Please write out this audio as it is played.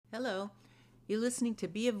Hello, you're listening to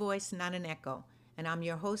Be a Voice, Not an Echo, and I'm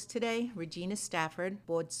your host today, Regina Stafford,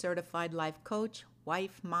 board certified life coach,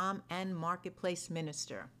 wife, mom, and marketplace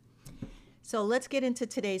minister. So let's get into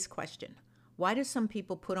today's question. Why do some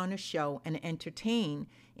people put on a show and entertain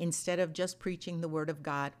instead of just preaching the word of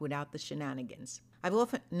God without the shenanigans? I've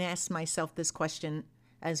often asked myself this question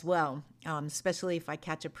as well, especially if I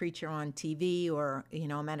catch a preacher on TV or,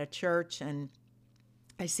 I'm at a church and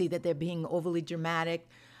I see that they're being overly dramatic,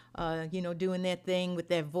 doing their thing with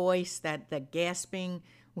their voice, that gasping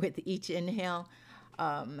with each inhale.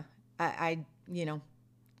 I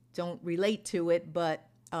don't relate to it, but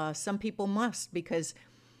some people must because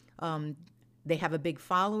they have a big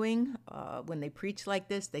following. When they preach like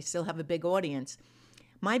this, they still have a big audience.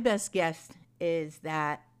 My best guess is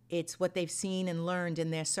that it's what they've seen and learned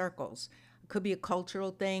in their circles. It could be a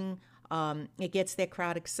cultural thing. It gets their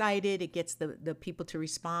crowd excited. It gets the people to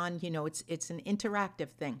respond. It's an interactive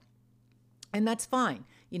thing. And that's fine,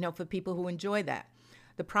 for people who enjoy that.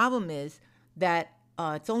 The problem is that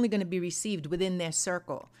it's only going to be received within their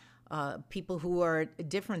circle. People who are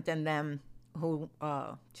different than them, who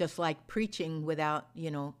just like preaching without,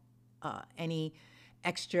 any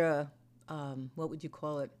extra, what would you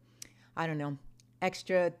call it? I don't know,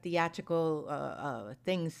 extra theatrical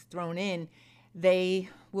things thrown in, they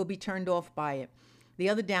will be turned off by it. The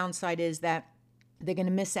other downside is that they're going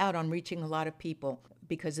to miss out on reaching a lot of people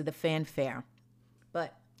because of the fanfare.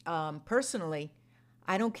 But personally,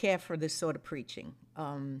 I don't care for this sort of preaching.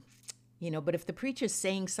 But if the preacher's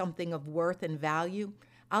saying something of worth and value,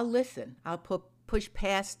 I'll listen. I'll push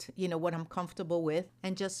past, what I'm comfortable with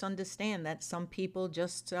and just understand that some people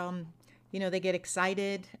just, they get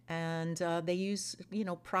excited and they use,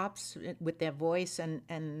 props with their voice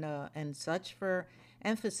and such for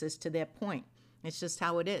emphasis to their point. It's just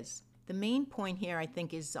how it is. The main point here, I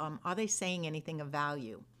think, is are they saying anything of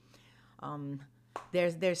value?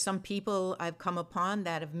 There's some people I've come upon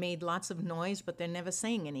that have made lots of noise, but they're never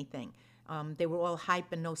saying anything. They were all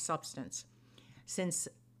hype and no substance. Since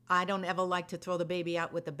I don't ever like to throw the baby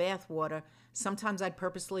out with the bathwater, sometimes I'd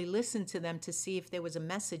purposely listen to them to see if there was a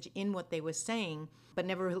message in what they were saying, but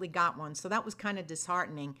never really got one. So that was kind of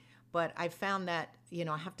disheartening. But I found that,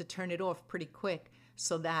 I have to turn it off pretty quick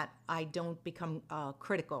so that I don't become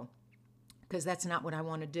critical, because that's not what I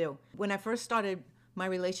want to do. When I first started my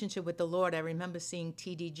relationship with the Lord, I remember seeing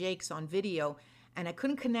T.D. Jakes on video, and I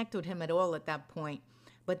couldn't connect with him at all at that point.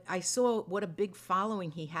 But I saw what a big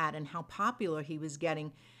following he had and how popular he was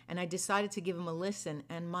getting, and I decided to give him a listen.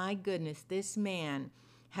 And my goodness, this man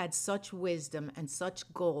had such wisdom and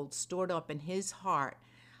such gold stored up in his heart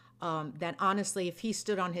that honestly, if he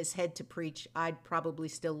stood on his head to preach, I'd probably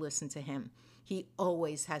still listen to him. He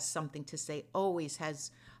always has something to say, always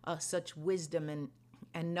has such wisdom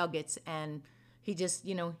and nuggets, and he just,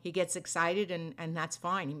 he gets excited, and that's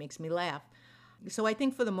fine. He makes me laugh. So I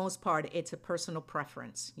think for the most part, it's a personal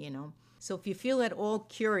preference, So if you feel at all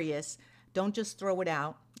curious, don't just throw it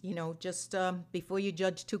out, just before you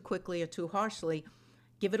judge too quickly or too harshly,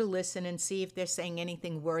 give it a listen and see if they're saying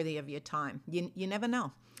anything worthy of your time. You never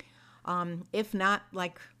know. If not,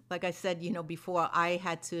 like I said, before, I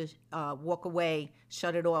had to walk away,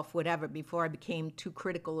 shut it off, whatever, before I became too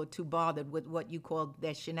critical or too bothered with what you called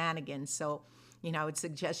their shenanigans. So, I would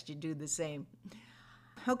suggest you do the same.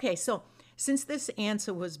 Okay, so since this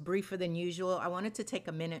answer was briefer than usual, I wanted to take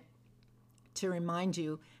a minute to remind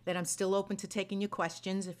you that I'm still open to taking your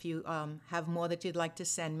questions if you have more that you'd like to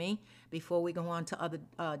send me before we go on to other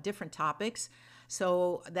different topics.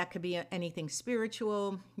 So that could be anything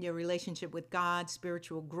spiritual, your relationship with God,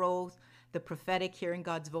 spiritual growth, the prophetic, hearing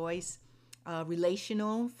God's voice,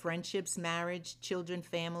 relational, friendships, marriage, children,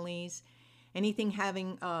 families, anything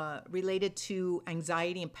having related to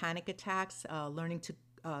anxiety and panic attacks, learning to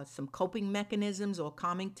some coping mechanisms or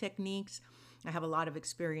calming techniques. I have a lot of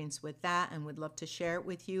experience with that and would love to share it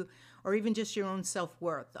with you, or even just your own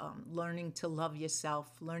self-worth, learning to love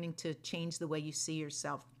yourself, learning to change the way you see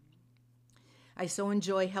yourself. I so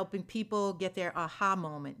enjoy helping people get their aha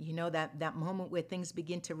moment, that moment where things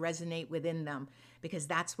begin to resonate within them, because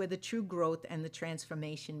that's where the true growth and the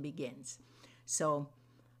transformation begins. So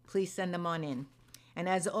please send them on in. And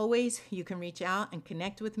as always, you can reach out and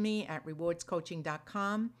connect with me at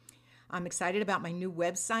rewardscoaching.com. I'm excited about my new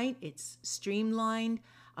website. It's streamlined.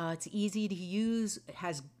 It's easy to use. It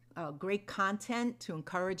has great content to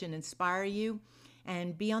encourage and inspire you.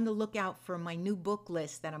 And be on the lookout for my new book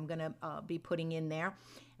list that I'm going to be putting in there.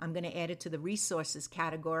 I'm going to add it to the resources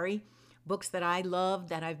category. Books that I love,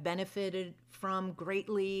 that I've benefited from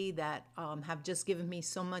greatly, that have just given me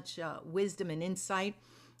so much wisdom and insight.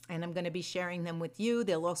 And I'm going to be sharing them with you.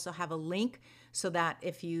 They'll also have a link so that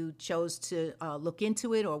if you chose to look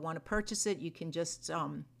into it or want to purchase it, you can just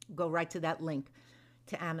go right to that link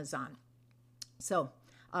to Amazon. So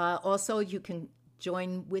also you can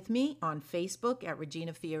join with me on Facebook at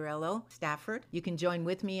Regina Fiorello Stafford. You can join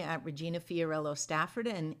with me at Regina Fiorello Stafford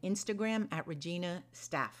and Instagram at Regina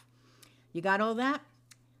Staff. You got all that?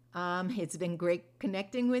 It's been great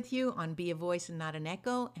connecting with you on Be a Voice and Not an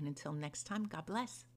Echo. And until next time, God bless.